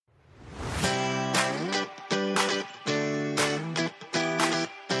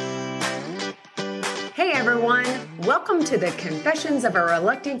Hey everyone, welcome to the Confessions of a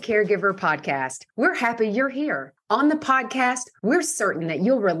Reluctant Caregiver podcast. We're happy you're here. On the podcast, we're certain that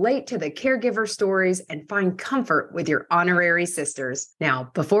you'll relate to the caregiver stories and find comfort with your honorary sisters. Now,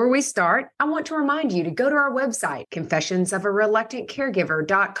 before we start, I want to remind you to go to our website,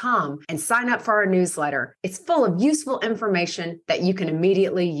 confessionsofareluctantcaregiver.com, and sign up for our newsletter. It's full of useful information that you can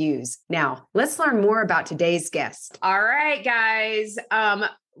immediately use. Now, let's learn more about today's guest. All right, guys.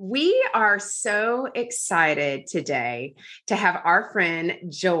 We are so excited today to have our friend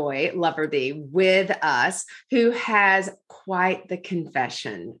Joy Loverde with us, who has quite the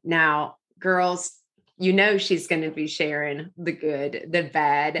confession. Now, girls, you know she's going to be sharing the good, the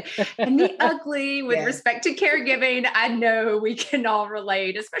bad, and the ugly with respect to caregiving. I know we can all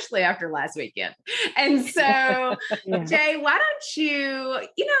relate, especially after last weekend. And so, Jay, why don't you,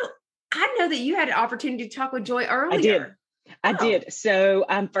 I know that you had an opportunity to talk with Joy earlier. I did. So,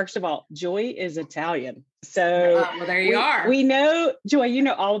 first of all, Joy is Italian. So well, there you are. We know, Joy, you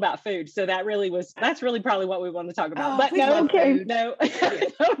know all about food. So that's really probably what we want to talk about. But no, I'm just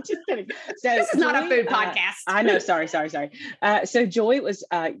kidding. So this is not a food podcast. I know. Sorry. So Joy,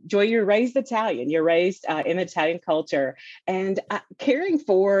 you're raised Italian. You're raised in Italian culture, and caring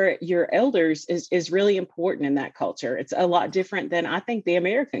for your elders is really important in that culture. It's a lot different than I think the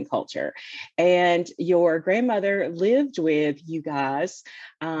American culture. And your grandmother lived with you guys,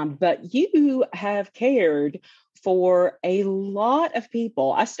 but you have cared for a lot of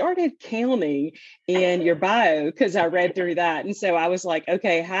people. I started counting in your bio because I read through that. And so I was like,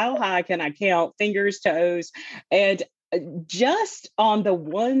 okay, how high can I count? Fingers, toes. And just on the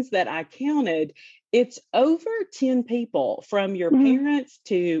ones that I counted, it's over 10 people, from your parents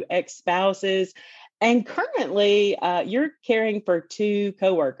to ex-spouses. And currently, you're caring for 2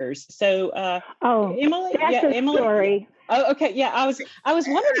 coworkers. So, Emily, that's a Emily. Story. Oh, okay. Yeah, I was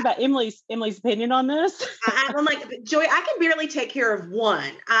wondering about Emily's opinion on this. I'm like, Joy, I can barely take care of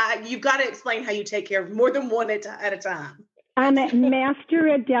one. You've got to explain how you take care of more than one at a time. I'm a master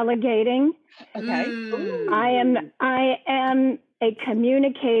at delegating. Okay. I am a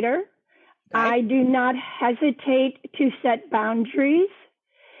communicator. Okay. I do not hesitate to set boundaries,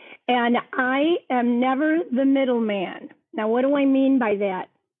 and I am never the middleman. Now, what do I mean by that?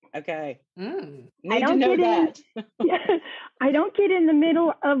 Okay. I don't get in the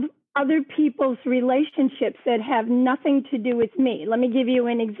middle of other people's relationships that have nothing to do with me. Let me give you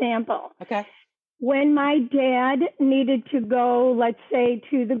an example. Okay. When my dad needed to go, let's say,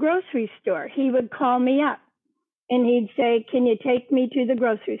 to the grocery store, he would call me up and he'd say, "Can you take me to the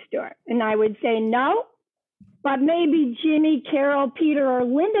grocery store?" And I would say, "No, but maybe Jimmy, Carol, Peter, or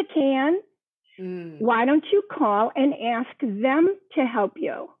Linda can. Why don't you call and ask them to help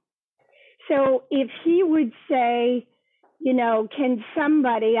you?" So if he would say, can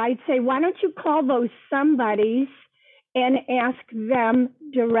somebody, I'd say, why don't you call those somebodies and ask them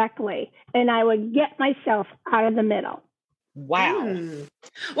directly? And I would get myself out of the middle. Wow.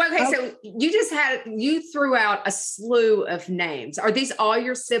 Well, okay. So you threw out a slew of names. Are these all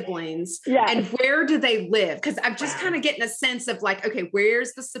your siblings? Yes. And where do they live? Because I'm just kind of getting a sense of like, okay,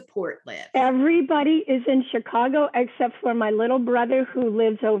 where's the support live? Everybody is in Chicago except for my little brother who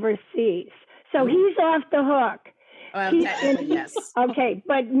lives overseas. So he's off the hook. Yes. Okay.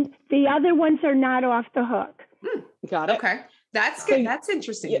 But the other ones are not off the hook. Got it. Okay. That's good. That's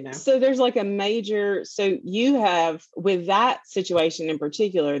interesting to know. So there's like so you have, with that situation in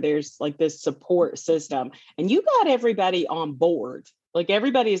particular, there's like this support system, and you got everybody on board. Like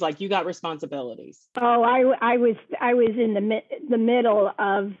everybody's like, you got responsibilities. Oh, I was in the middle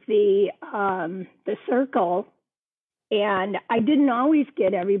of the circle, and I didn't always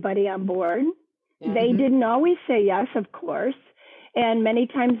get everybody on board. Yeah. They didn't always say yes, of course, and many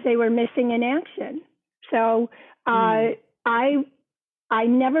times they were missing in action. So I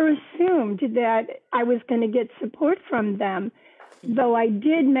never assumed that I was going to get support from them, though I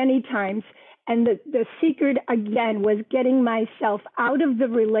did many times. And the secret, again, was getting myself out of the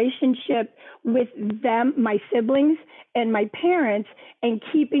relationship with them, my siblings and my parents, and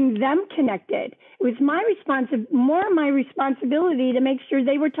keeping them connected. It was more my responsibility to make sure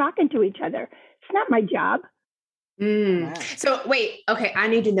they were talking to each other. It's not my job. Wow. So wait, okay, I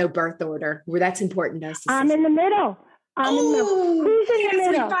need to know birth order. That's important to us. I'm in the middle. Who's in the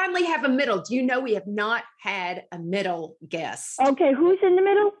middle? We finally have a middle. Do you know we have not had a middle guest? Okay, who's in the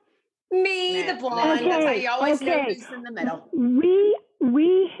middle? Me, the blonde. Okay. That's how you always know who's in the middle. We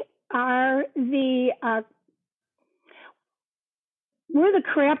are we're the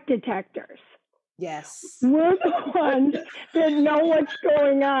crap detectors. Yes. We're the ones that know what's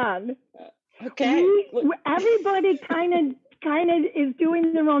going on. Okay. Everybody kind of kind of is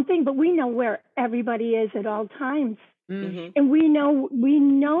doing their own thing, but we know where everybody is at all times. Mm-hmm. And we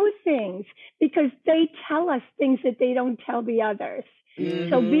know things because they tell us things that they don't tell the others. Mm-hmm.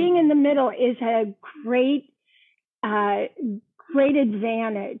 So being in the middle is a great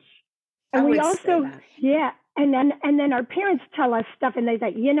advantage. And we also, and then our parents tell us stuff, and they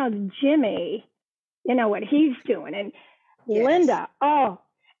say, Jimmy, what he's doing, and Linda,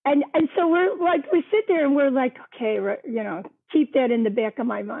 and so we're like, we sit there and we're like, okay, keep that in the back of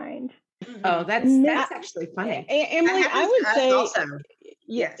my mind. Oh, that's actually funny. Emily, I would say also.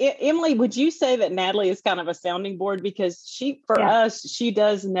 Yeah, Emily, would you say that Natalie is kind of a sounding board? Because us, she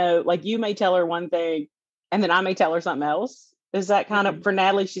does know, like you may tell her one thing and then I may tell her something else. Is that kind of, for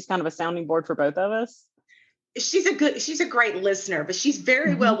Natalie, she's kind of a sounding board for both of us? She's a great listener, but she's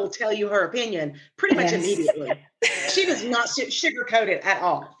very well will tell you her opinion pretty much immediately. She does not sugarcoat it at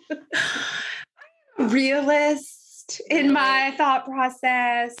all. Realist in my thought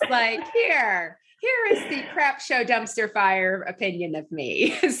process. Like, here is the crap show dumpster fire opinion of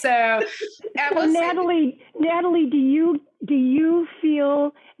me. So Natalie, do you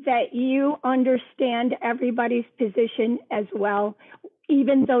feel that you understand everybody's position as well?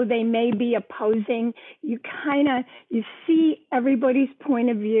 Even though they may be opposing, you see everybody's point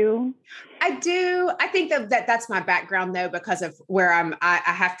of view. I do. I think that's my background though, because of where I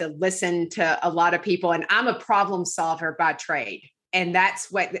have to listen to a lot of people, and I'm a problem solver by trade. And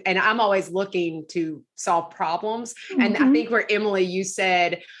and I'm always looking to solve problems. Mm-hmm. And I think where Emily, you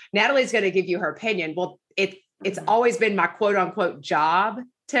said, Natalie's going to give you her opinion. Well, it's always been my quote unquote job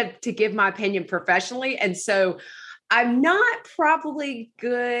to give my opinion professionally. And so I'm not probably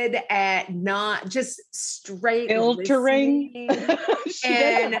good at not just straight filtering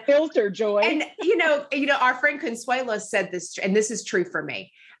and filter, Joy. And our friend Consuelo said this, and this is true for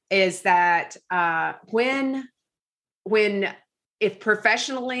me, is that if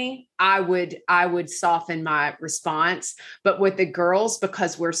professionally, I would soften my response, but with the girls,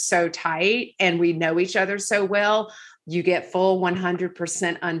 because we're so tight and we know each other so well, you get full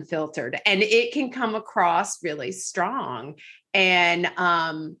 100% unfiltered, and it can come across really strong. And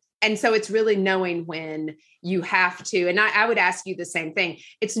so it's really knowing when you have to, and I would ask you the same thing.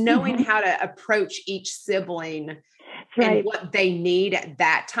 It's knowing how to approach each sibling and what they need at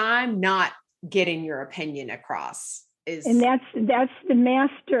that time, not getting your opinion across. And that's the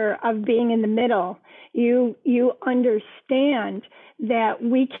master of being in the middle. You understand that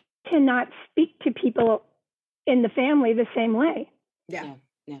we cannot speak to people in the family the same way. Yeah.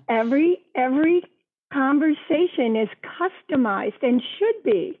 Every conversation is customized and should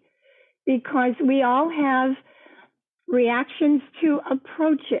be, because we all have reactions to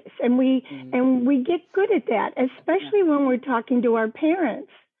approaches, and we get good at that, especially when we're talking to our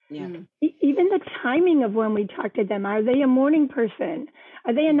parents. Yeah. Even the timing of when we talk to them. Are they a morning person?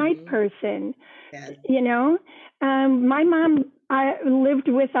 Are they a night person? Yeah. My mom lived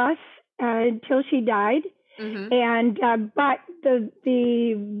with us until she died. Mm-hmm. And but the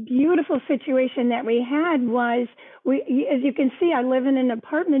beautiful situation that we had was, as you can see, I live in an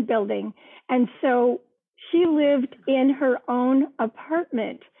apartment building, and so she lived in her own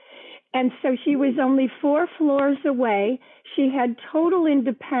apartment. And so she was only 4 floors away. She had total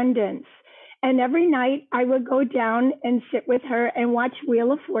independence. And every night I would go down and sit with her and watch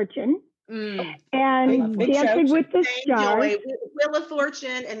Wheel of Fortune and Dancing with the Stars. Wheel of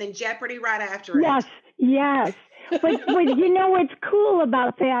Fortune and then Jeopardy right after it. Yes. But what's cool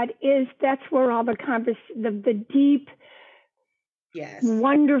about that is that's where all the deep,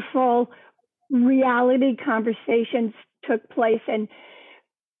 wonderful reality conversations took place. And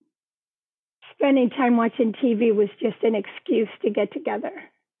spending time watching TV was just an excuse to get together.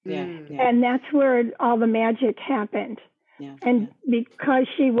 Yeah. And that's where all the magic happened. Yeah. And because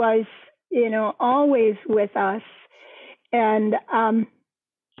she was, always with us. And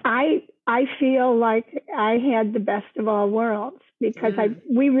I feel like I had the best of all worlds, because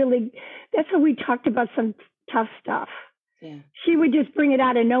that's how we talked about some tough stuff. Yeah. She would just bring it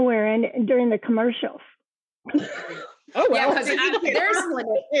out of nowhere and during the commercials. Oh, well, because there's a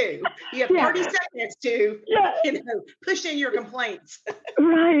limit too. You have 30 seconds to, push in your complaints.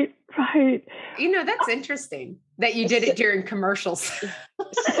 Right. That's interesting that you did it during commercials.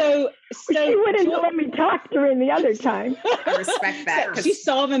 So she wouldn't let me talk during the other time. I respect that. She's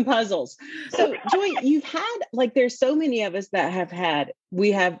solving puzzles. So Joy, you've had, there's so many of us that have had,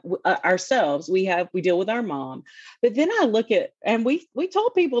 we have ourselves, we deal with our mom, but then I look at, and we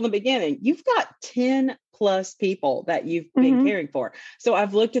told people in the beginning, you've got 10 plus people that you've been caring for. So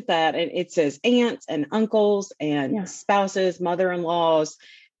I've looked at that, and it says aunts and uncles and spouses, mother-in-laws,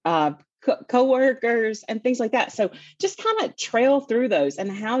 coworkers and things like that. So just kind of trail through those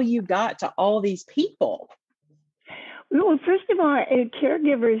and how you got to all these people. Well, first of all,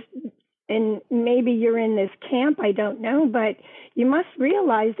 caregivers, and maybe you're in this camp, I don't know, but you must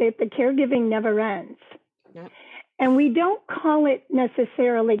realize that the caregiving never ends. Yep. And we don't call it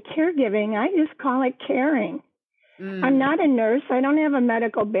necessarily caregiving. I just call it caring. I'm not a nurse. I don't have a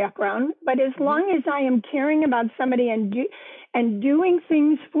medical background, but as long as I am caring about somebody and doing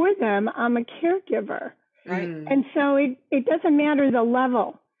things for them, I'm a caregiver. Right. And so it doesn't matter the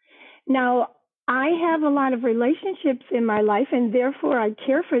level. Now, I have a lot of relationships in my life, and therefore I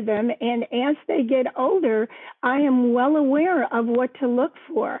care for them. And as they get older, I am well aware of what to look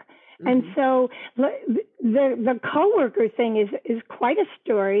for. And so the coworker thing is quite a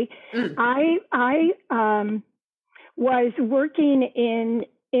story. I was working in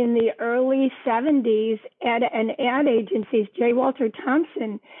the early 70s at an ad agency, J. Walter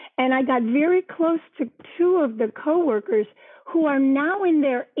Thompson, and I got very close to two of the coworkers who are now in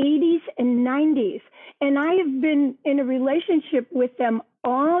their 80s and 90s. And I have been in a relationship with them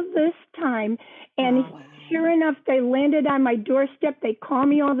all this time. And sure enough, they landed on my doorstep. They call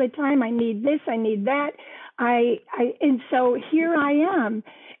me all the time. I need this, I need that. And so here I am.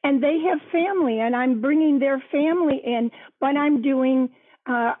 And they have family, and I'm bringing their family in, but I'm doing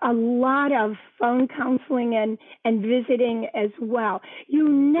a lot of phone counseling and visiting as well. You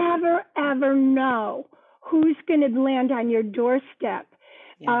never, ever know who's going to land on your doorstep.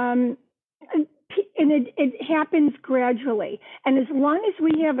 Yeah. And it happens gradually. And as long as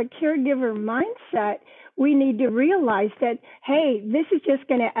we have a caregiver mindset, we need to realize that, hey, this is just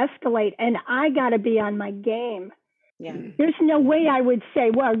going to escalate, and I got to be on my game. Yeah. There's no way I would say,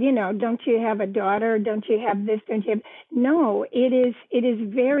 well, don't you have a daughter? Don't you have this? Don't you have? No, it is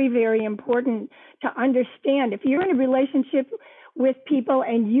very, very important to understand. If you're in a relationship with people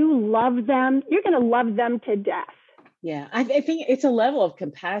and you love them, you're going to love them to death. Yeah, I think it's a level of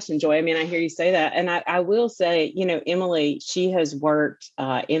compassion, Joy. I mean, I hear you say that. And I will say, Emily, she has worked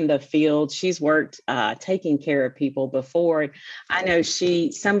in the field. She's worked taking care of people before. I know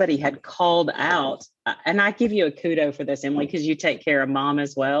somebody had called out, and I give you a kudo for this, Emily, because you take care of mom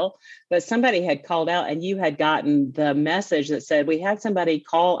as well. But somebody had called out and you had gotten the message that said, we had somebody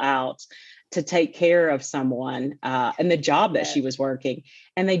call out to take care of someone and the job that she was working.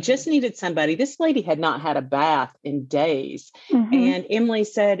 And they just needed somebody. This lady had not had a bath in days. And Emily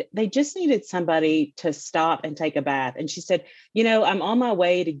said, they just needed somebody to stop and take a bath. And she said, I'm on my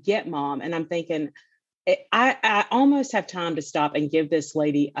way to get mom. And I'm thinking, I almost have time to stop and give this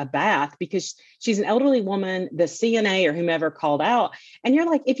lady a bath because she's an elderly woman, the CNA or whomever called out. And you're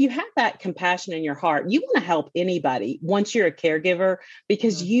like, if you have that compassion in your heart, you want to help anybody once you're a caregiver,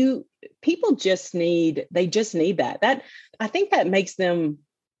 because people just need that. I think that makes them,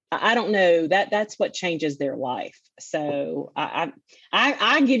 I don't know, that's what changes their life. So I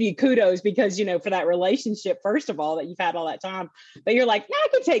give you kudos because, for that relationship, first of all, that you've had all that time, but you're like, I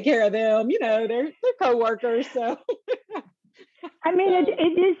can take care of them. They're coworkers. So, I mean,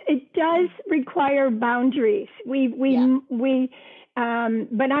 it does require boundaries. But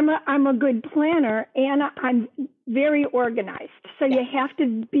I'm a good planner and I'm very organized. So you have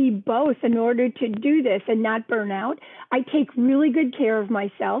to be both in order to do this and not burn out. I take really good care of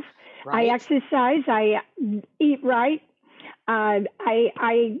myself. Right. I exercise. I eat right. I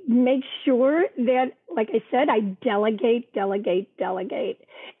make sure that, like I said, I delegate.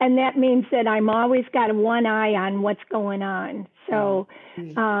 And that means that I'm always got one eye on what's going on. So,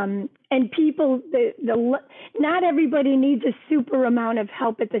 and people, not everybody needs a super amount of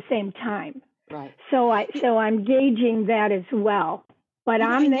help at the same time. Right. So I'm gauging that as well, but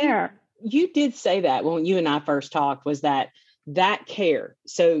I'm there. You did say that when you and I first talked, was that care.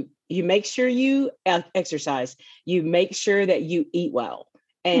 So you make sure you exercise, you make sure that you eat well.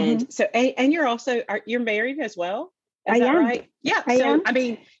 And so, and you're married as well. Is that right? Yeah. I am. I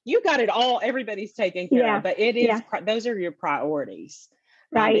mean, you got it all. Everybody's taken care of, but it is, those are your priorities,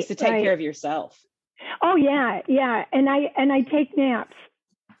 right? Is to take care of yourself. Oh yeah. Yeah. And I take naps.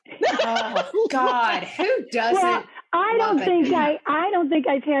 Oh God, who doesn't? Well, I don't think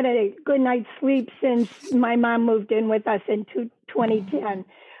I've had a good night's sleep since my mom moved in with us in 2010.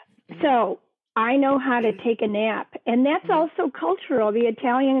 So I know how to take a nap, and that's also cultural. The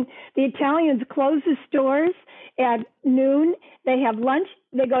Italians close the stores at noon. They have lunch.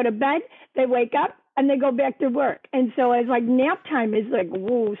 They go to bed. They wake up and they go back to work. And so it's like nap time is like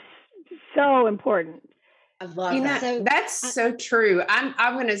so important. I love that. That's so true.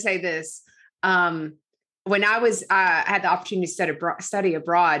 I'm going to say this. When I had the opportunity to study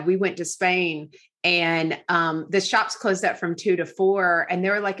abroad, we went to Spain, and the shops closed up from 2 to 4, and they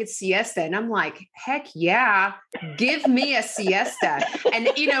were like, it's siesta. And I'm like, heck yeah, give me a siesta. And,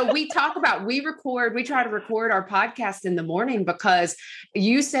 we try to record our podcast in the morning because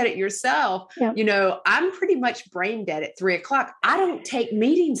you said it yourself, I'm pretty much brain dead at 3:00. I don't take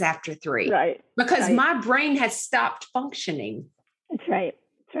meetings after 3 because my brain has stopped functioning. That's right.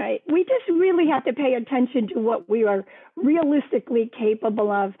 That's right. We just really have to pay attention to what we are realistically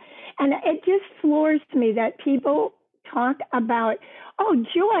capable of. And it just floors me that people talk about, oh,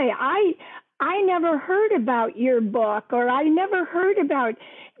 Joy, I never heard about your book, or I never heard about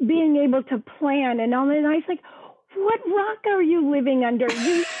being able to plan and all that. And I was like, what rock are you living under?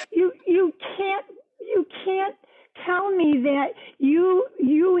 You can't tell me that you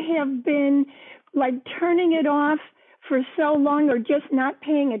have been like turning it off for so long or just not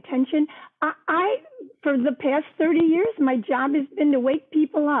paying attention. I for the past 30 years, my job has been to wake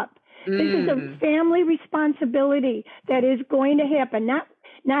people up. This is a family responsibility that is going to happen, not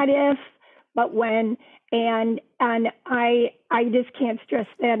if, but when. And I just can't stress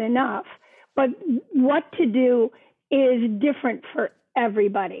that enough. But what to do is different for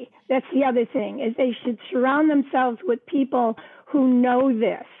everybody. That's the other thing, is they should surround themselves with people who know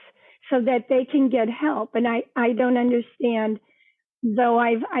this so that they can get help. And I don't understand, though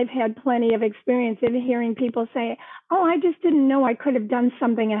I've had plenty of experience of hearing people say, oh, I just didn't know I could have done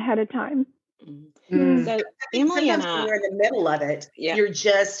something ahead of time. So Emily and I, when you're in the middle of it, you're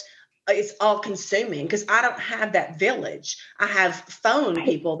just, it's all consuming, because I don't have that village. I have phone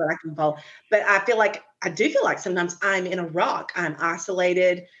people that I can follow, but I do feel like sometimes I'm in a rock. I'm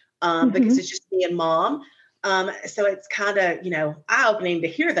isolated because it's just me and mom. So it's kind of, eye-opening to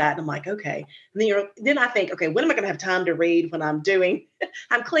hear that. And I'm like, okay. And then I think, okay, when am I going to have time to read when I'm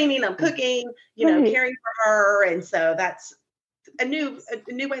cleaning, I'm cooking, caring for her. And so that's a new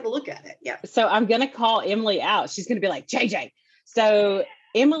way to look at it. Yeah. So I'm going to call Emily out. She's going to be like, JJ. So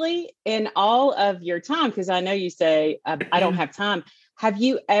Emily, in all of your time, because I know you say, I don't have time. Have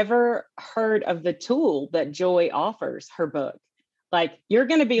you ever heard of the tool that Joy offers, her book? Like, you're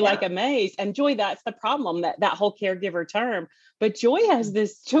going to be like amazed. And Joy, that's the problem, that whole caregiver term. But Joy has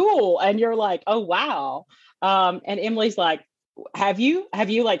this tool and you're like, oh, wow. And Emily's like, have you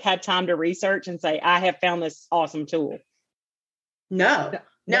like had time to research and say, I have found this awesome tool? No.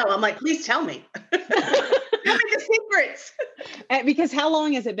 I'm like, please tell me. Tell me the secrets. Because how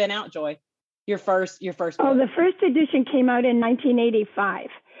long has it been out, Joy? Your first book? Oh, the first edition came out in 1985.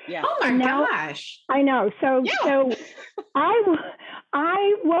 Yeah. Oh my gosh. I know. So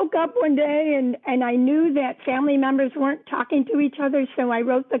I woke up one day and I knew that family members weren't talking to each other. So I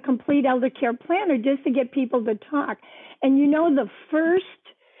wrote the Complete Elder Care Planner just to get people to talk. And the first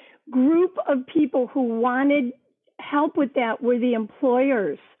group of people who wanted help with that were the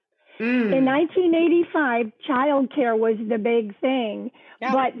employers. In 1985, childcare was the big thing.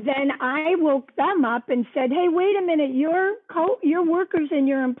 Yeah. But then I woke them up and said, hey, wait a minute, your workers and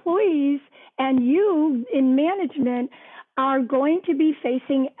your employees and you in management are going to be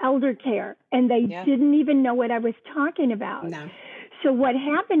facing elder care. And they didn't even know what I was talking about. No. So what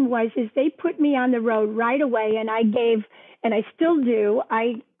happened was they put me on the road right away, and I gave, and I still do,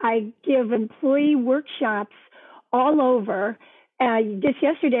 I give employee workshops all over. Just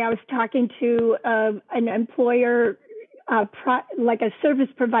yesterday, I was talking to an employer, like a service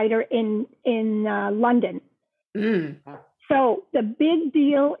provider in London. So the big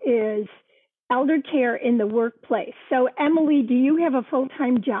deal is elder care in the workplace. So Emily, do you have a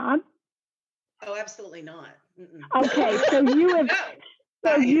full-time job? Oh, absolutely not. Okay, so you have.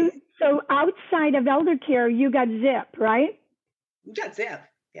 So outside of elder care, you got Zip, right? You got Zip.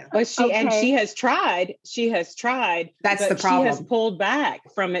 Yeah. Well, she has tried. That's the problem. She has pulled back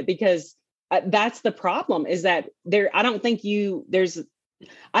from it because that's the problem. Is that I don't think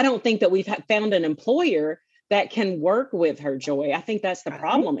that we've found an employer that can work with her, Joy. I think that's the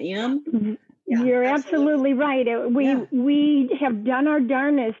problem, Em. Yeah, you're absolutely right. We have done our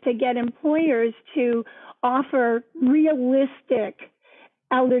darnest to get employers to offer realistic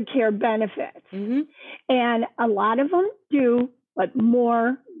elder care benefits, and a lot of them do, but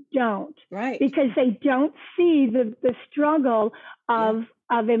more don't, right? Because they don't see the struggle of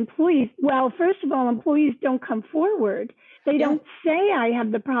employees. Well, first of all, employees don't come forward. They don't say I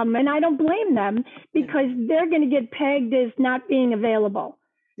have the problem, and I don't blame them because they're going to get pegged as not being available.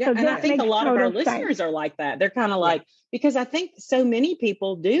 Yeah, so and I think a lot of our listeners are like that. They're kind of like, because I think so many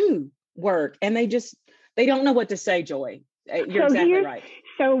people do work and they don't know what to say, Joy. You're exactly right.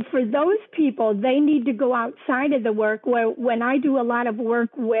 So for those people, they need to go outside of the work. When I do a lot of work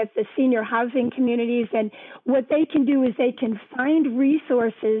with the senior housing communities, and what they can do is they can find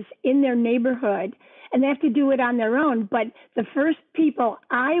resources in their neighborhood, and they have to do it on their own. But the first people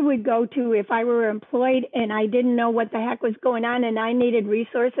I would go to if I were employed and I didn't know what the heck was going on and I needed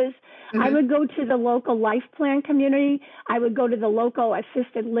resources, I would go to the local life plan community. I would go to the local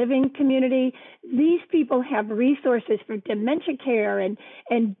assisted living community. These people have resources for dementia care and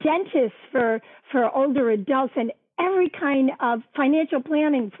dentists for older adults and every kind of financial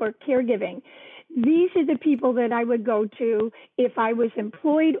planning for caregiving. These are the people that I would go to if I was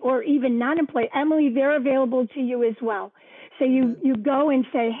employed or even not employed. Emily, they're available to you as well. So you go and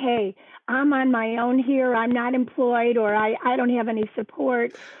say, hey, I'm on my own here. I'm not employed, or I don't have any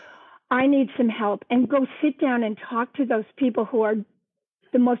support. I need some help. And go sit down and talk to those people who are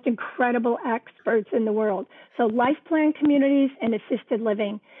the most incredible experts in the world. So life plan communities and assisted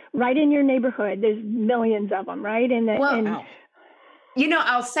living right in your neighborhood. There's millions of them, right? You know,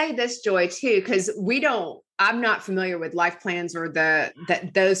 I'll say this, Joy, too, because I'm not familiar with life plans or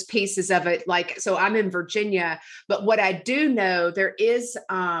those pieces of it. Like, so I'm in Virginia, but what I do know, there is,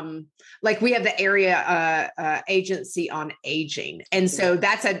 we have the area agency on aging. And so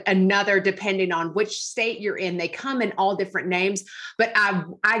that's another, depending on which state you're in, they come in all different names, but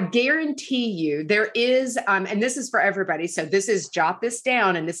I guarantee you there is, and this is for everybody. So jot this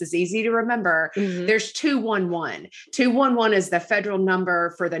down, and this is easy to remember. Mm-hmm. There's 211. 211 is the federal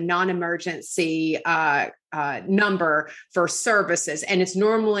number for the non-emergency, number for services, and it's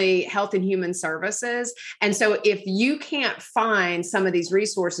normally Health and Human Services. And so if you can't find some of these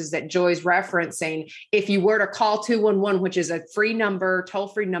resources that Joy's referencing, if you were to call 211, which is a free number,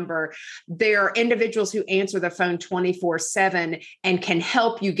 toll-free number, there are individuals who answer the phone 24/7 and can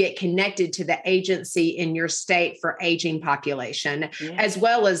help you get connected to the agency in your state for aging population, as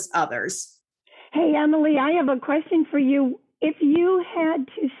well as others. Hey, Emily, I have a question for you. If you had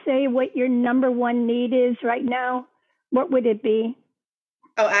to say what your number one need is right now, what would it be?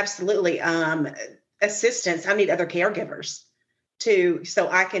 Oh, absolutely. Assistance. I need other caregivers so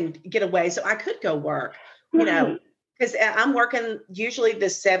I can get away. So I could go work, because I'm working usually the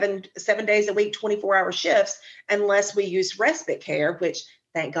seven days a week, 24-hour shifts, unless we use respite care, which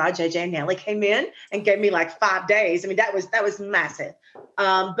thank God JJ and Nellie came in and gave me like 5 days. I mean, that was massive.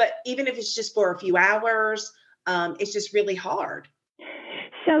 But even if it's just for a few hours, it's just really hard.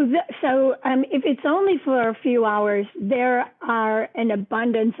 So if it's only for a few hours, there are an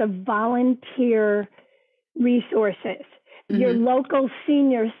abundance of volunteer resources. Mm-hmm. Your local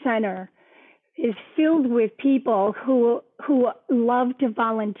senior center is filled with people who love to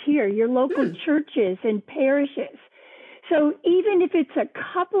volunteer. Your local churches and parishes. So even if it's a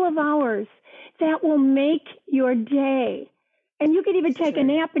couple of hours, that will make your day. And you could even take a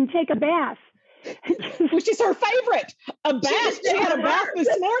nap and take a bath. Which is her favorite. A bath. She had a bath this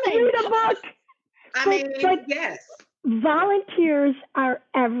morning. Read a book. But yes. Volunteers are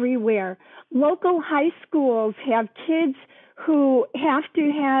everywhere. Local high schools have kids who have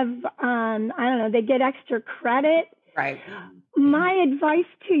to have, they get extra credit. Right. My advice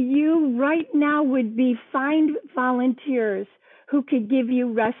to you right now would be find volunteers who could give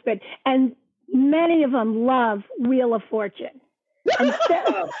you respite. And many of them love Wheel of Fortune.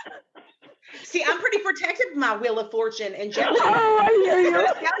 See, I'm pretty protective of my Wheel of Fortune and Jeopardy. Oh, I hear you.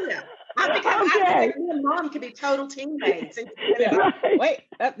 I think me and Mom could be total teammates. Wait,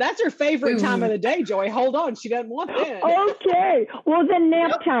 that's her favorite time of the day, Joy. Hold on, she doesn't want that. Okay, well then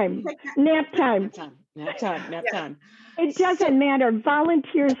nap time. It doesn't matter.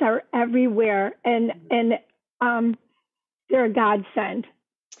 Volunteers are everywhere, and they're a godsend.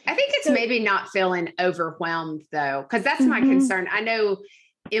 I think it's maybe not feeling overwhelmed though, because that's my concern. I know,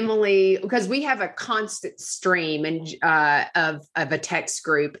 Emily, because we have a constant stream of a text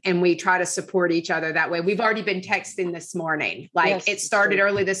group, and we try to support each other that way. We've already been texting this morning. It started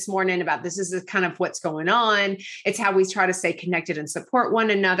early this morning about this is kind of what's going on. It's how we try to stay connected and support one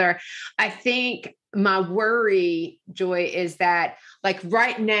another. I think my worry, Joy, is that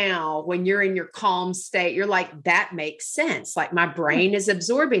right now, when you're in your calm state, you're like, that makes sense. Like my brain is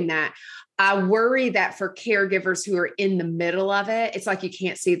absorbing that. I worry that for caregivers who are in the middle of it, it's like you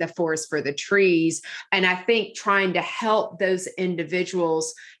can't see the forest for the trees. And I think trying to help those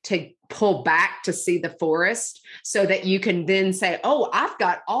individuals to pull back to see the forest so that you can then say, oh, I've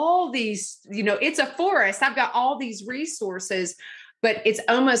got all these, it's a forest. I've got all these resources. But it's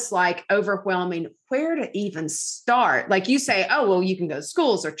almost like overwhelming where to even start. Like you say, oh, well, you can go to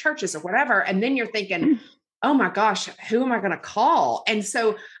schools or churches or whatever. And then you're thinking, oh my gosh, who am I going to call? And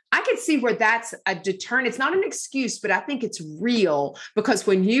so I could see where that's a deterrent. It's not an excuse, but I think it's real, because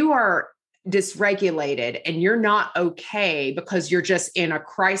when you are dysregulated and you're not okay because you're just in a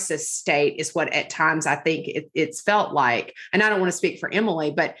crisis state, is what at times I think it's felt like. And I don't want to speak for Emily,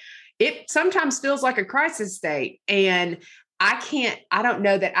 but it sometimes feels like a crisis state. And I don't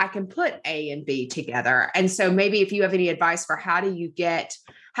know that I can put A and B together. And so maybe if you have any advice for how do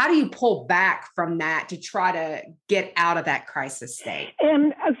you pull back from that to try to get out of that crisis state?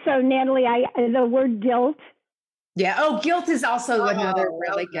 So Natalie, the word guilt. Yeah. Oh, guilt is also another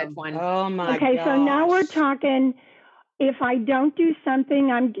really good one. Oh my Okay. gosh. So now we're talking, if I don't do something,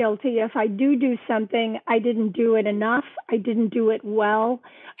 I'm guilty. If I do something, I didn't do it enough. I didn't do it well.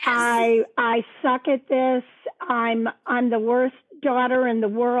 Yes. I suck at this. I'm the worst daughter in the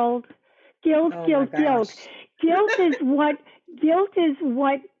world. Guilt. Guilt is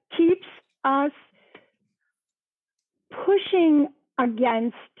what keeps us pushing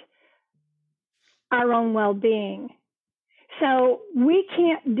against our own well-being. So we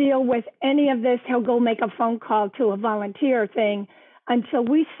can't deal with any of this. He'll go make a phone call to a volunteer thing until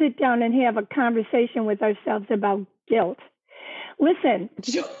we sit down and have a conversation with ourselves about guilt. Listen,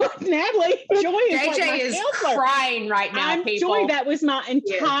 Natalie, Joy is JJ is crying right now. Joy, that was my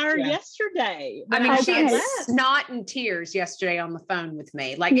entire yesterday. I mean, she had snot and tears yesterday on the phone with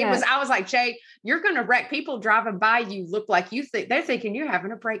me. Like it was, I was like, Jay, you're going to wreck. People driving by you look like they're thinking you're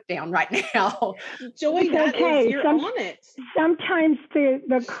having a breakdown right now. Joy, you're on it. Sometimes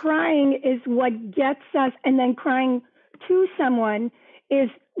the crying is what gets us, and then crying to someone is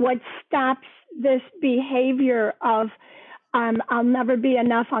what stops this behavior of, I'll never be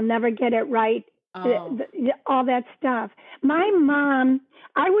enough. I'll never get it right. All that stuff. My mom,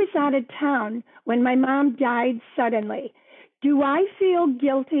 I was out of town when my mom died suddenly. Do I feel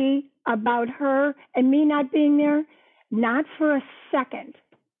guilty about her and me not being there? Not for a second.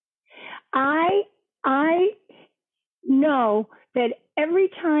 I know that every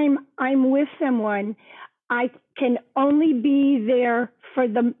time I'm with someone, I can only be there for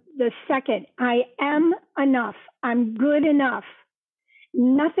the second. I am enough. I'm good enough.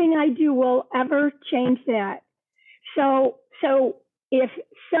 Nothing I do will ever change that. So if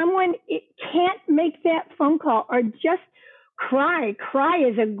someone can't make that phone call or just cry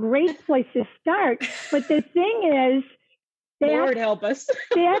is a great place to start. But the thing is, Lord help us.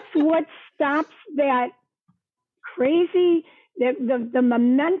 That's what stops that crazy, the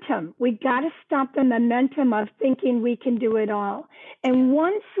momentum. We got to stop the momentum of thinking we can do it all. And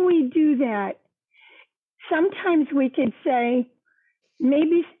once we do that, sometimes we could say,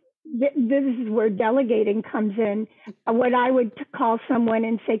 maybe this is where delegating comes in. What I would call someone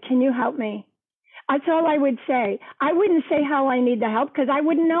and say, can you help me? That's all I would say. I wouldn't say how I need the help, because I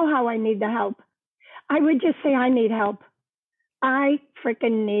wouldn't know how I need the help. I would just say, I need help. I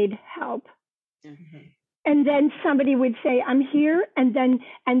freaking need help. Mm-hmm. And then somebody would say, I'm here. And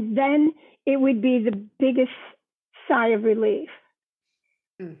then it would be the biggest sigh of relief.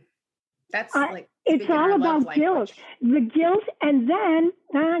 That's it's all about guilt. The guilt. And then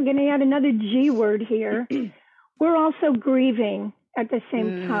I'm going to add another G word here. We're also grieving at the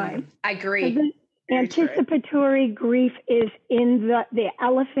same time. I agree. Anticipatory grief is in the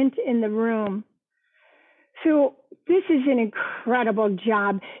elephant in the room. So this is an incredible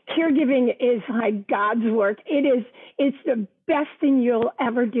job. Caregiving is like God's work. It's the best thing you'll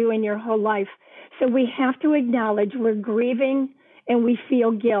ever do in your whole life. So we have to acknowledge we're grieving and we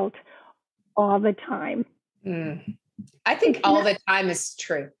feel guilt all the time. I think all the time is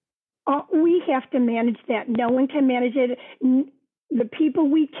true. We have to manage that. No one can manage it. The people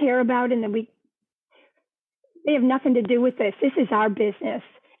we care about they have nothing to do with this. This is our business.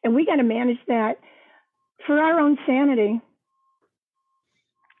 And we got to manage that for our own sanity.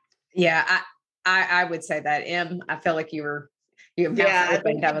 Yeah, I would say that. I feel like you have I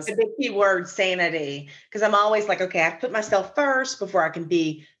think that was the big key word, sanity. Because I'm always like, okay, I put myself first before I can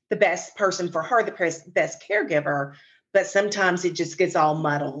be the best person for her, the best caregiver. But sometimes it just gets all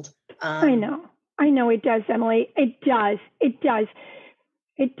muddled. I know it does, Emily. It does.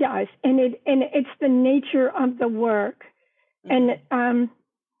 And it's the nature of the work. Mm-hmm. And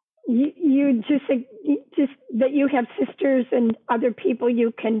you just that you have sisters and other people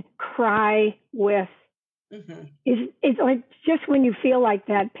you can cry with. Mm-hmm. It's like, just when you feel like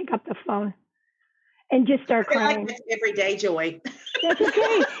that, pick up the phone and just start crying. Like every day, Joy. That's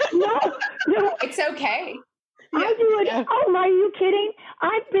okay. No, it's okay. I do it. Yeah. Oh, are you kidding?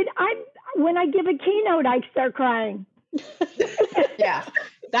 When I give a keynote, I start crying. Yeah.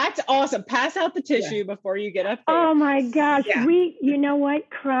 That's awesome. Pass out the tissue before you get up there. Oh my gosh. Yeah. You know what?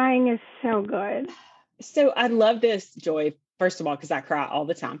 Crying is so good. So I love this, Joy. first of all, because I cry all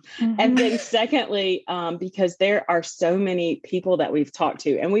the time. Mhm. And then secondly, because there are so many people that we've talked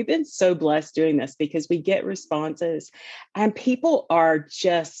to, and we've been so blessed doing this because we get responses and people are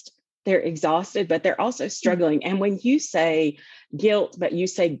just, they're exhausted, but they're also struggling. And when you say guilt, but you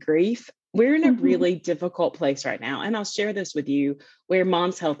say grief, we're in a really difficult place right now. And I'll share this with you where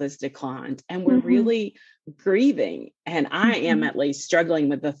mom's health has declined and we're really grieving. And I am at least struggling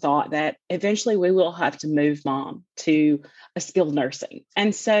with the thought that eventually we will have to move mom to a skilled nursing.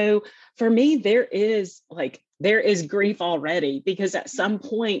 And so for me, there is grief already, because at some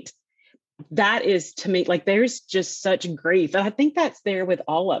point that is, to me, like there's just such grief. And I think that's there with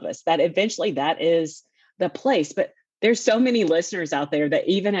all of us, that eventually that is the place. But there's so many listeners out there that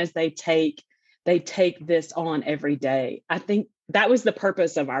even as they take this on every day, I think that was the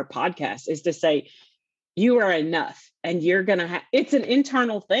purpose of our podcast, is to say, you are enough and you're going to it's an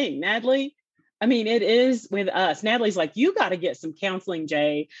internal thing, Natalie. I mean, it is with us. Natalie's like, you got to get some counseling,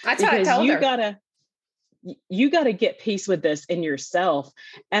 Jay. That's what I told her. You got to get peace with this in yourself.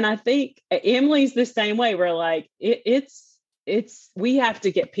 And I think Emily's the same way. We're like, we have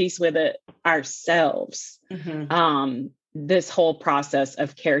to get peace with it ourselves. This whole process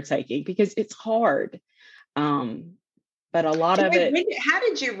of caretaking, because it's hard. But a lot of it. How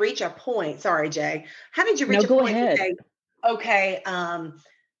did you reach a point? Sorry, Jay. How did you reach a point to say, okay,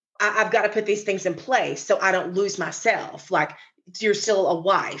 I've got to put these things in place so I don't lose myself? Like, you're still a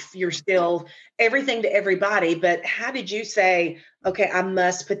wife, you're still everything to everybody. But how did you say, okay, I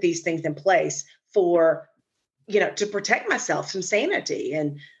must put these things in place for, to protect myself from sanity,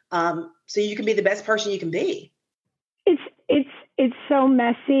 and so you can be the best person you can be? It's so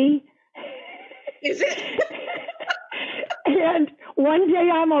messy. Is it? And one day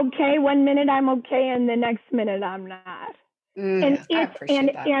I'm okay, 1 minute I'm okay, and the next minute I'm not. I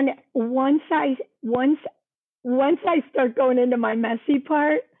appreciate that. And once I start going into my messy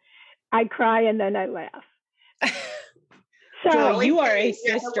part, I cry and then I laugh. So you are a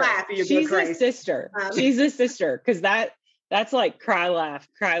sister. She's a sister. She's a sister, because that's like cry, laugh,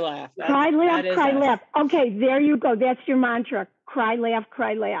 cry, laugh. Cry, laugh, cry, laugh. Okay, there you go. That's your mantra. Cry, laugh,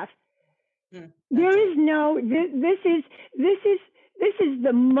 cry, laugh. There is no. This is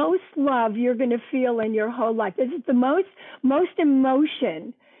the most love you're going to feel in your whole life. This is the most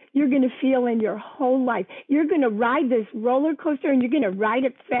emotion you're going to feel in your whole life. You're going to ride this roller coaster, and you're going to ride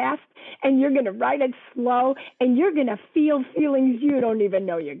it fast, and you're going to ride it slow, and you're going to feel feelings you don't even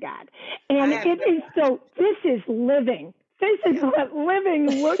know you got. And it is so. This is living. This is what living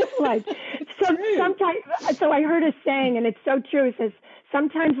looks like. So I heard a saying, and it's so true. It says,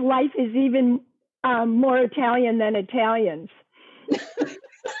 sometimes life is even more Italian than Italians.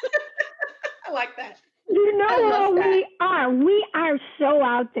 I like that. You know how we are. We are so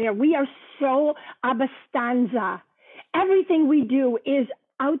out there. We are so abbastanza. Everything we do is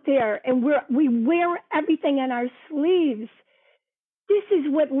out there, and we wear everything in our sleeves. This is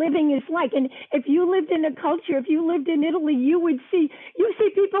what living is like. And if you lived in a culture, if you lived in Italy, you see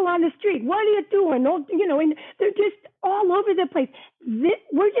people on the street. What are you doing? And they're just all over the place.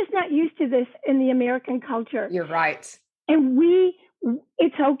 We're just not used to this in the American culture. You're right. And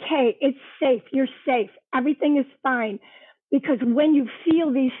it's okay. It's safe. You're safe. Everything is fine. Because when you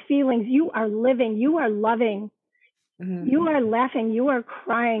feel these feelings, you are living, you are loving, you are laughing, you are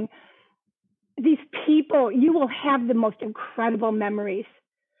crying. These people, you will have the most incredible memories.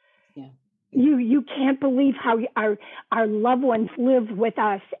 Yeah. You can't believe how our loved ones live with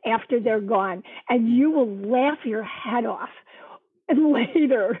us after they're gone. And you will laugh your head off. And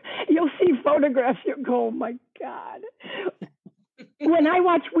later, you'll see photographs, you'll go, oh my God. When I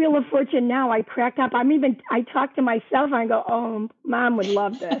watch Wheel of Fortune now, I crack up. I talk to myself and I go, oh, Mom would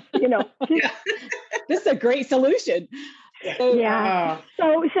love this. This is a great solution. Yeah.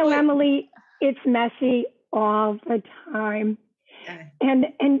 So Emily, it's messy all the time. And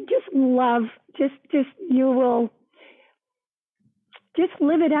just love, just you will just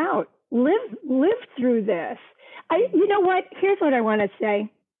live it out. Live through this. You know what? Here's what I want to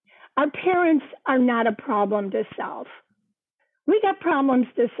say. Our parents are not a problem to solve. We got problems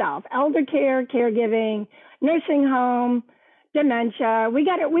to solve: elder care, caregiving, nursing home, dementia. We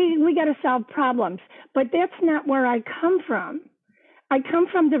got to solve problems. But that's not where I come from. I come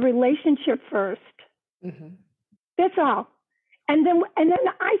from the relationship first. That's all. And then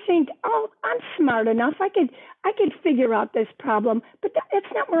I think, oh, I'm smart enough. I could figure out this problem. But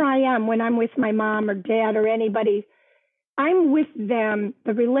that's not where I am when I'm with my mom or dad or anybody. I'm with them.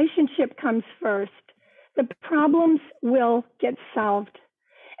 The relationship comes first. The problems will get solved.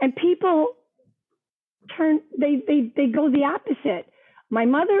 And people they go the opposite. My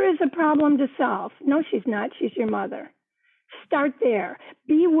mother is a problem to solve. No, she's not. She's your mother. Start there.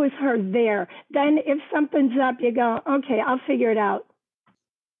 Be with her there. Then if something's up, you go, okay, I'll figure it out.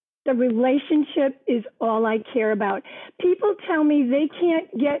 The relationship is all I care about. People tell me they can't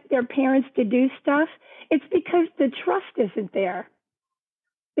get their parents to do stuff. It's because the trust isn't there.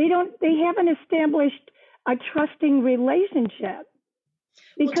 They haven't established a trusting relationship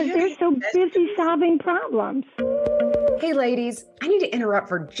because they're so busy solving problems. Hey ladies, I need to interrupt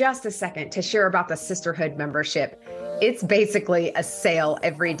for just a second to share about the Sisterhood membership. It's basically a sale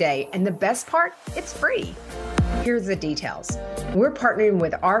every day. And the best part, it's free. Here's the details. We're partnering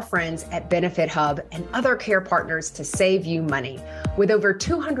with our friends at Benefit Hub and other care partners to save you money. With over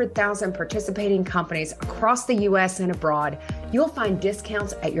 200,000 participating companies across the U.S. and abroad, you'll find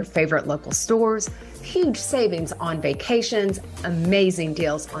discounts at your favorite local stores, huge savings on vacations, amazing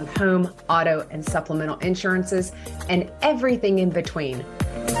deals on home, auto, and supplemental insurances, and everything in between.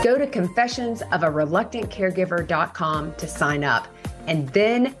 Go to confessionsofareluctantcaregiver.com to sign up, and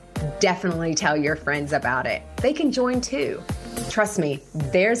then definitely tell your friends about it. They can join too. Trust me,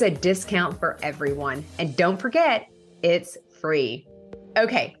 there's a discount for everyone. And don't forget, it's free.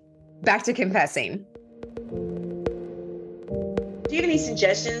 Okay, back to confessing. Do you have any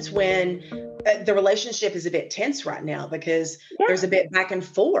suggestions when the relationship is a bit tense right now because there's a bit back and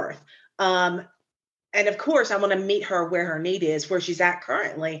forth? And of course, I want to meet her where her need is, where she's at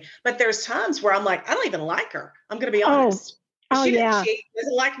currently. But there's times where I'm like, I don't even like her. I'm going to be honest. She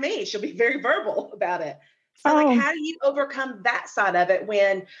doesn't like me. She'll be very verbal about it. So like, how do you overcome that side of it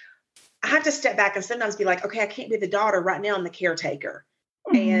when I have to step back and sometimes be like, okay, I can't be the daughter right now. I'm the caretaker.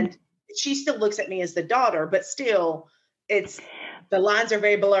 Mm-hmm. And she still looks at me as the daughter, but still the lines are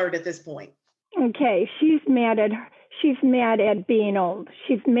very blurred at this point. Okay. She's mad at being old.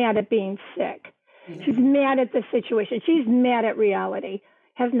 She's mad at being sick. Mm-hmm. She's mad at the situation. She's mad at reality.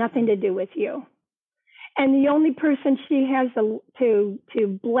 Has nothing to do with you. And the only person she has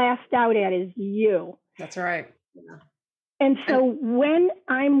to blast out at is you. That's right. Yeah. And so when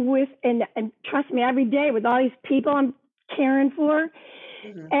I'm with, and trust me, every day with all these people I'm caring for,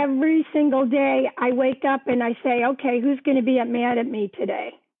 mm-hmm. every single day I wake up and I say, okay, who's going to be mad at me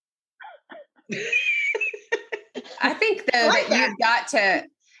today? I think though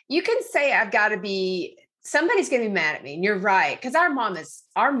you can say somebody's going to be mad at me. And you're right. Because our mom is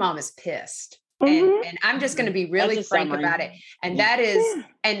pissed. Mm-hmm. And I'm just going to be really frank about it. And that is,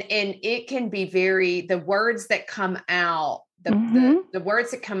 and it can be the words that come out, the words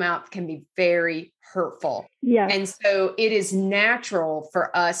that come out can be very hurtful. Yeah. And so it is natural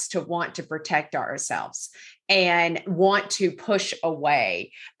for us to want to protect ourselves and want to push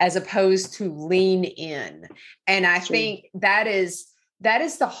away as opposed to lean in. And I think that is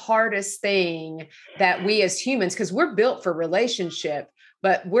the hardest thing that we as humans, because we're built for relationship,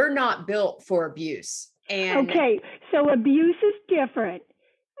 but we're not built for abuse. Okay, so abuse is different.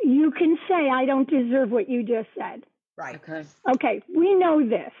 You can say, I don't deserve what you just said. Right. Okay, we know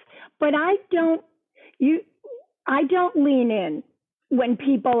this, but I don't lean in when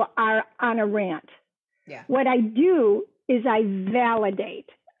people are on a rant. Yeah. What I do is I validate.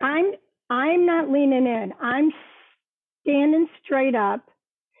 I'm not leaning in. I'm standing straight up.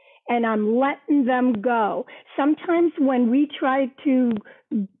 And I'm letting them go. Sometimes when we try to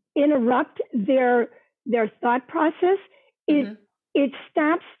interrupt their thought process, it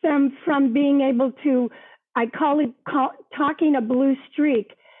stops them from being able to, I call it talking a blue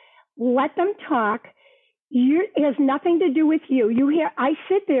streak. Let them talk. It has nothing to do with you. I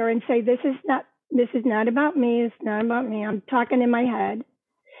sit there and say, this is not about me. It's not about me. I'm talking in my head.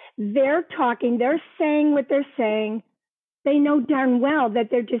 They're talking. They're saying what they're saying. They know darn well that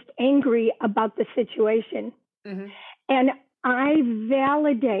they're just angry about the situation. Mm-hmm. And I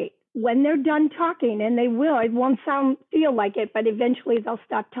validate when they're done talking, and they will. It won't feel like it, but eventually they'll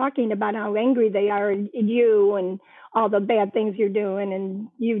stop talking about how angry they are at you and all the bad things you're doing, and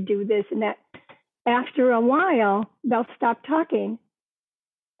you do this and that. After a while, they'll stop talking.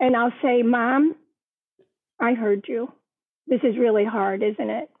 And I'll say, Mom, I heard you. This is really hard, isn't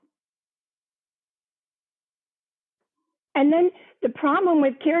it? And then the problem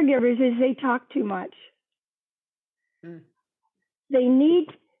with caregivers is they talk too much.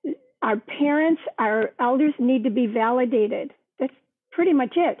 Our parents, our elders need to be validated. That's pretty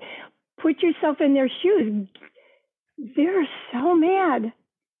much it. Put yourself in their shoes. They're so mad.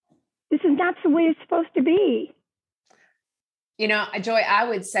 This is not the way it's supposed to be. You know, Joy, I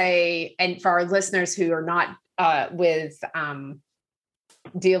would say, and for our listeners who are not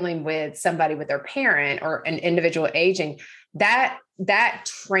dealing with somebody with their parent or an individual aging, that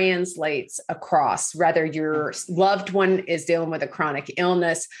translates across, whether your loved one is dealing with a chronic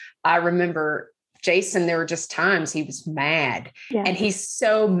illness. I remember Jason, there were just times he was mad and he's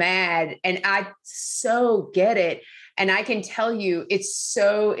so mad, and I so get it. And I can tell you, it's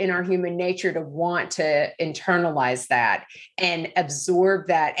so in our human nature to want to internalize that and absorb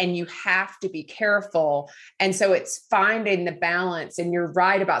that. And you have to be careful. And so it's finding the balance. And you're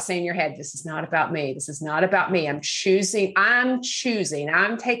right about saying in your head, this is not about me. This is not about me. I'm choosing, I'm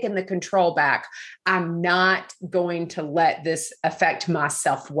taking the control back. I'm not going to let this affect my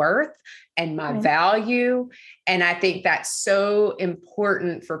self-worth and my value. And I think that's so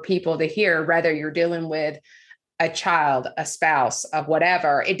important for people to hear, whether you're dealing with a child, a spouse, of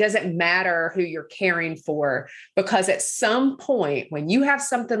whatever. It doesn't matter who you're caring for, because at some point when you have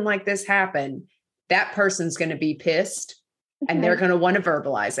something like this happen, that person's going to be pissed and they're going to want to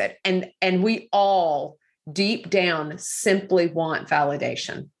verbalize it. And we all deep down simply want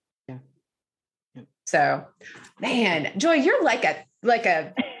validation. Yeah. So, man, Joy, you're like a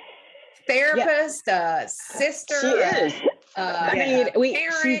therapist, a sister. She is. I mean,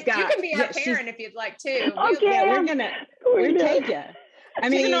 she's got, you can be a parent if you'd like to. Okay, we'll take you. I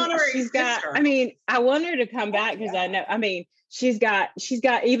mean, she's got. I mean, I want her to come back because I know. I mean, she's got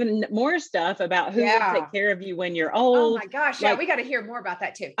even more stuff about who will take care of you when you're old. Oh my gosh, we got to hear more about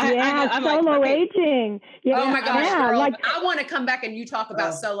that too. Solo aging. Yeah, oh my gosh, girl, I want to come back and you talk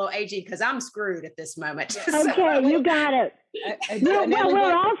about solo aging because I'm screwed at this moment. Okay, you got it.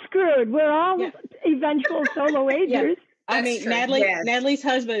 We're all screwed. We're all eventual solo agers. I mean, Natalie's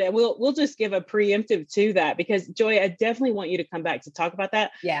husband, and we'll just give a preemptive to that, because Joy, I definitely want you to come back to talk about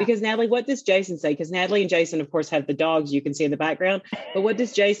that. Yeah. Because Natalie, what does Jason say? Because Natalie and Jason, of course, have the dogs you can see in the background. But what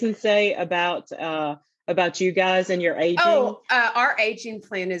does Jason say about you guys and your aging? Our aging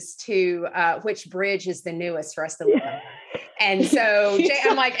plan is to which bridge is the newest for us to live on. And so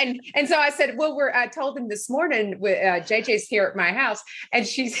I'm like, and so I said, well, I told him this morning with JJ's here at my house, and I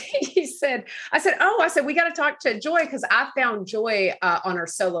said, we got to talk to Joy, because I found Joy on our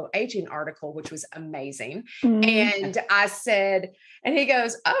solo aging article, which was amazing. Mm-hmm. And I said, and he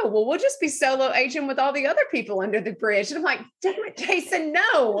goes, oh, well, we'll just be solo aging with all the other people under the bridge. And I'm like, damn it, Jason,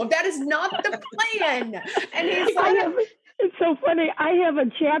 no, that is not the plan. And he's like, it's so funny. I have a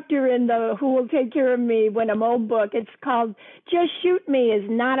chapter in the Who Will Take Care of Me When I'm Old book. It's called Just Shoot Me Is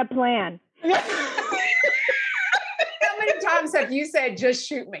Not a Plan. How many times have you said, just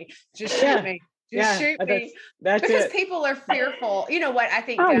shoot me? Just shoot me. Just shoot me. That's because it. People are fearful. You know what? I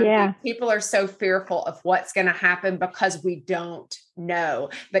think people are so fearful of what's going to happen because we don't know.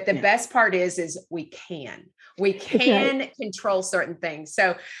 But the best part is we can. We can control certain things.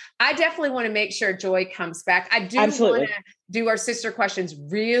 So I definitely want to make sure Joy comes back. I do want to do our sister questions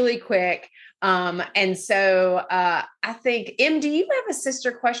really quick. And so I think, Em, do you have a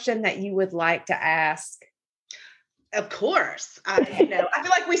sister question that you would like to ask? Of course. I feel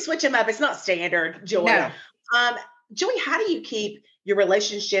like we switch them up. It's not standard, Joy. No. Joy, how do you keep your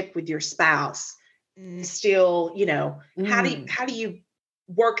relationship with your spouse still, how do you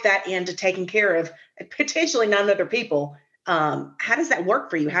work that into taking care of potentially 9 other people? How does that work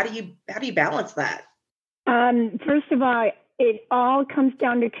for you? How do you balance that? First of all, it all comes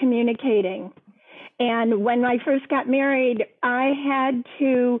down to communicating. And when I first got married, I had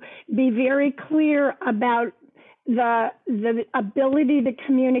to be very clear about the ability to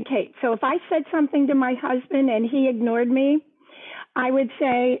communicate. So if I said something to my husband and he ignored me, I would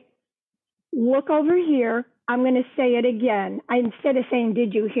say, look over here. I'm going to say it again. Instead of saying,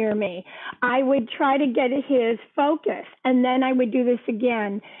 did you hear me? I would try to get his focus, and then I would do this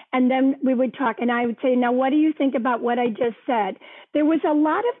again. And then we would talk, and I would say, now, what do you think about what I just said? There was a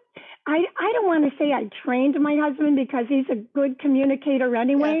lot of, I don't want to say I trained my husband because he's a good communicator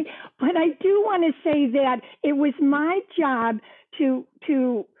anyway, but I do want to say that it was my job to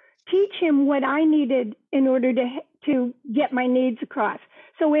teach him what I needed in order to get my needs across.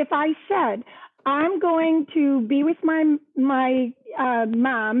 So if I said, I'm going to be with my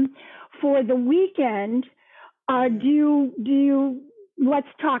mom for the weekend, do you let's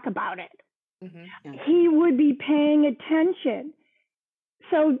talk about it. Mm-hmm. He would be paying attention.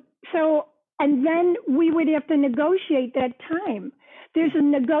 So, and then we would have to negotiate that time. There's a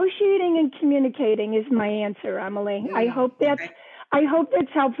negotiating and communicating is my answer, Emily. I hope that's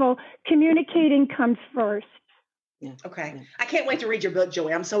helpful. Communicating comes first. Yeah. Okay. Yeah. I can't wait to read your book,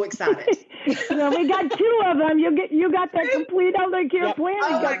 Joy. I'm so excited. Well, we got 2 of them. You got that complete elder care plan. You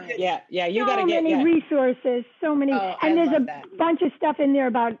got to get so many resources, so many, and there's a bunch of stuff in there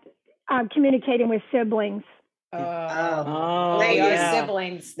about communicating with siblings. Oh, they are yeah.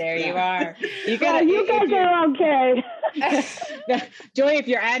 siblings. There you are. You guys are okay. Joy, if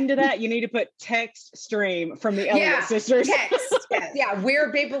you're adding to that, you need to put text stream from the Elliott sisters. Text. Yeah, we're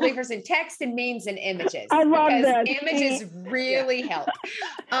big believers in text and memes and images. I love because this. Images really help.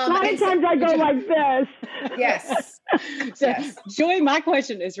 A lot of times I go like this. Yes. So, Joy, my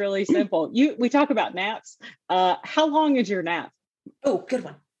question is really simple. We talk about naps. How long is your nap? Oh, good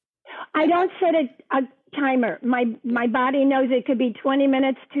one. I don't set a timer. My body knows it could be 20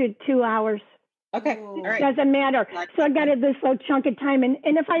 minutes to 2 hours. Okay. All right. Doesn't matter. So I got this little chunk of time, and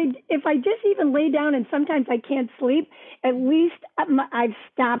if I just even lay down and sometimes I can't sleep, at least I've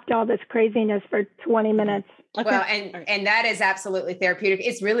stopped all this craziness for 20 minutes. Okay. Well, and that is absolutely therapeutic.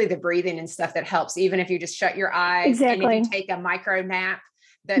 It's really the breathing and stuff that helps, even if you just shut your eyes and if you take a micro nap.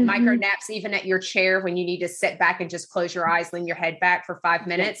 The micro naps, even at your chair, when you need to sit back and just close your eyes, lean your head back for 5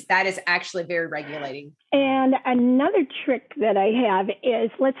 minutes, that is actually very regulating. And another trick that I have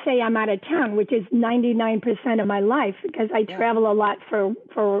is, let's say I'm out of town, which is 99% of my life because I travel a lot for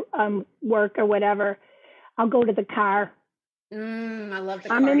work or whatever. I'll go to the car. I love the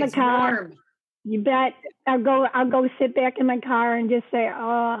car. I'm in the car. Warm. You bet. I'll go sit back in my car and just say,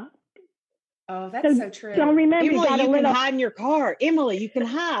 Oh, that's so true. Don't remember, Emily, you can hide in your car. Emily, you can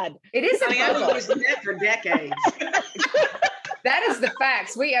hide. It is. I've been using that for decades. That is the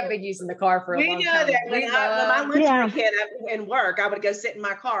facts. We have been using the car for a long time. We know that when my lunch weekend in work, I would go sit in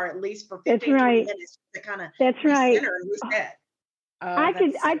my car at least for 15 minutes to kind of center and reset.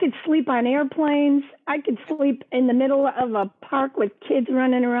 I could sleep on airplanes. I could sleep in the middle of a park with kids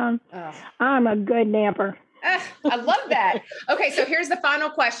running around. I'm a good napper. I love that. Okay, so here's the final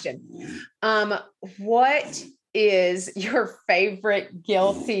question. What is your favorite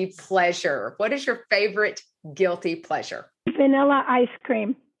guilty pleasure? What is your favorite guilty pleasure? Vanilla ice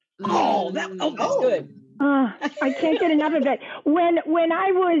cream. That's good. I can't get enough of it. When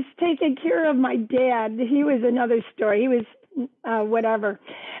I was taking care of my dad, he was another story. He was whatever.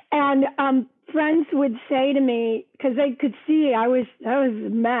 And friends would say to me, because they could see I was a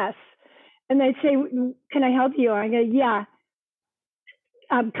mess. And they'd say, "Can I help you?" I go, "Yeah."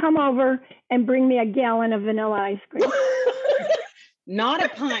 Come over and bring me a gallon of vanilla ice cream. Not a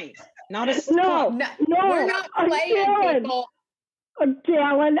pint. Not a no. We're not playing, people. A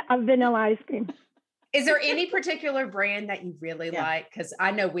gallon of vanilla ice cream. Is there any particular brand that you really like? Because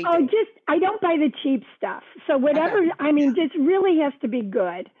I know we do. I don't buy the cheap stuff. So whatever, just really has to be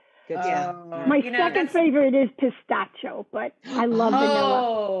good. My second favorite is pistachio, but I love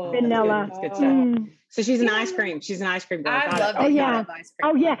vanilla. That's good stuff. So she's an ice cream. She's an ice cream girl. I love ice cream.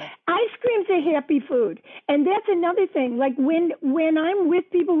 Oh yeah. Ice cream's a happy food. And that's another thing. Like when I'm with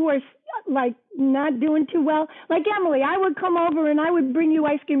people who are like not doing too well, like Emily, I would come over and I would bring you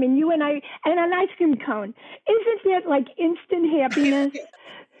ice cream and you and an ice cream cone. Isn't that like instant happiness?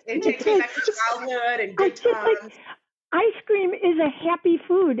 It takes me back to childhood and good times. Ice cream is a happy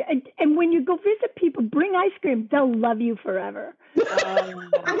food. And when you go visit people, bring ice cream. They'll love you forever. I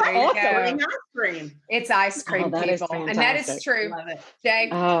like also bringing ice cream. It's ice cream, people. And that is true. Love it. Jay?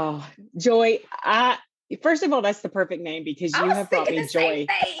 Oh, Joy, first of all, that's the perfect name because you have brought me joy.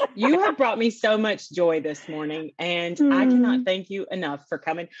 You have brought me so much joy this morning, and I cannot thank you enough for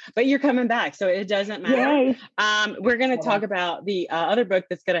coming. But you're coming back, so it doesn't matter. We're going to talk about the other book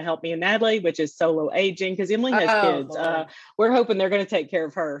that's going to help me and Natalie, which is Solo Aging, because Emily has kids. We're hoping they're going to take care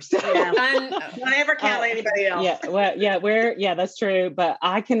of her. So don't ever count anybody else. That's true. But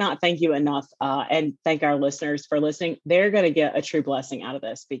I cannot thank you enough, and thank our listeners for listening. They're going to get a true blessing out of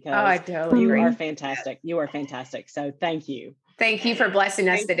this because you are fantastic. You are fantastic. So thank you. Thank you for blessing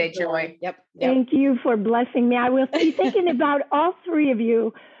us today, Joy. Yep. Thank you for blessing me. I will be thinking about all three of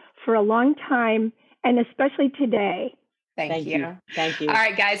you for a long time, and especially today. Thank you. Thank you. All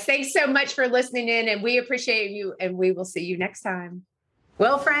right, guys. Thanks so much for listening in, and we appreciate you, and we will see you next time.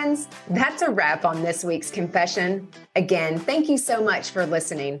 Well, friends, that's a wrap on this week's confession. Again, thank you so much for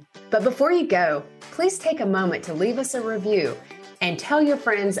listening. But before you go, please take a moment to leave us a review and tell your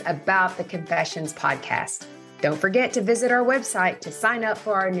friends about the Confessions podcast. Don't forget to visit our website to sign up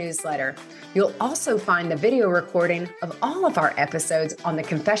for our newsletter. You'll also find the video recording of all of our episodes on the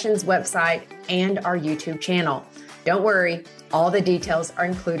Confessions website and our YouTube channel. Don't worry, all the details are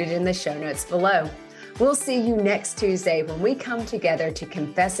included in the show notes below. We'll see you next Tuesday when we come together to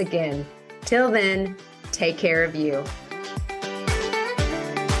confess again. Till then, take care of you.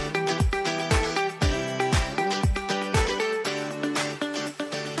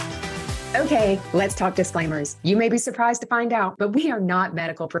 Okay, let's talk disclaimers. You may be surprised to find out, but we are not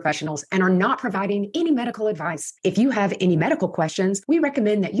medical professionals and are not providing any medical advice. If you have any medical questions, we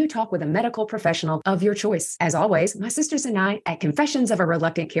recommend that you talk with a medical professional of your choice. As always, my sisters and I at Confessions of a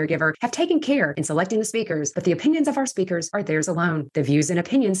Reluctant Caregiver have taken care in selecting the speakers, but the opinions of our speakers are theirs alone. The views and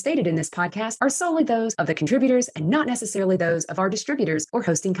opinions stated in this podcast are solely those of the contributors and not necessarily those of our distributors or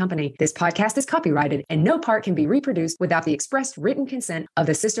hosting company. This podcast is copyrighted and no part can be reproduced without the expressed written consent of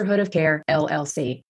the Sisterhood of Care, LLC.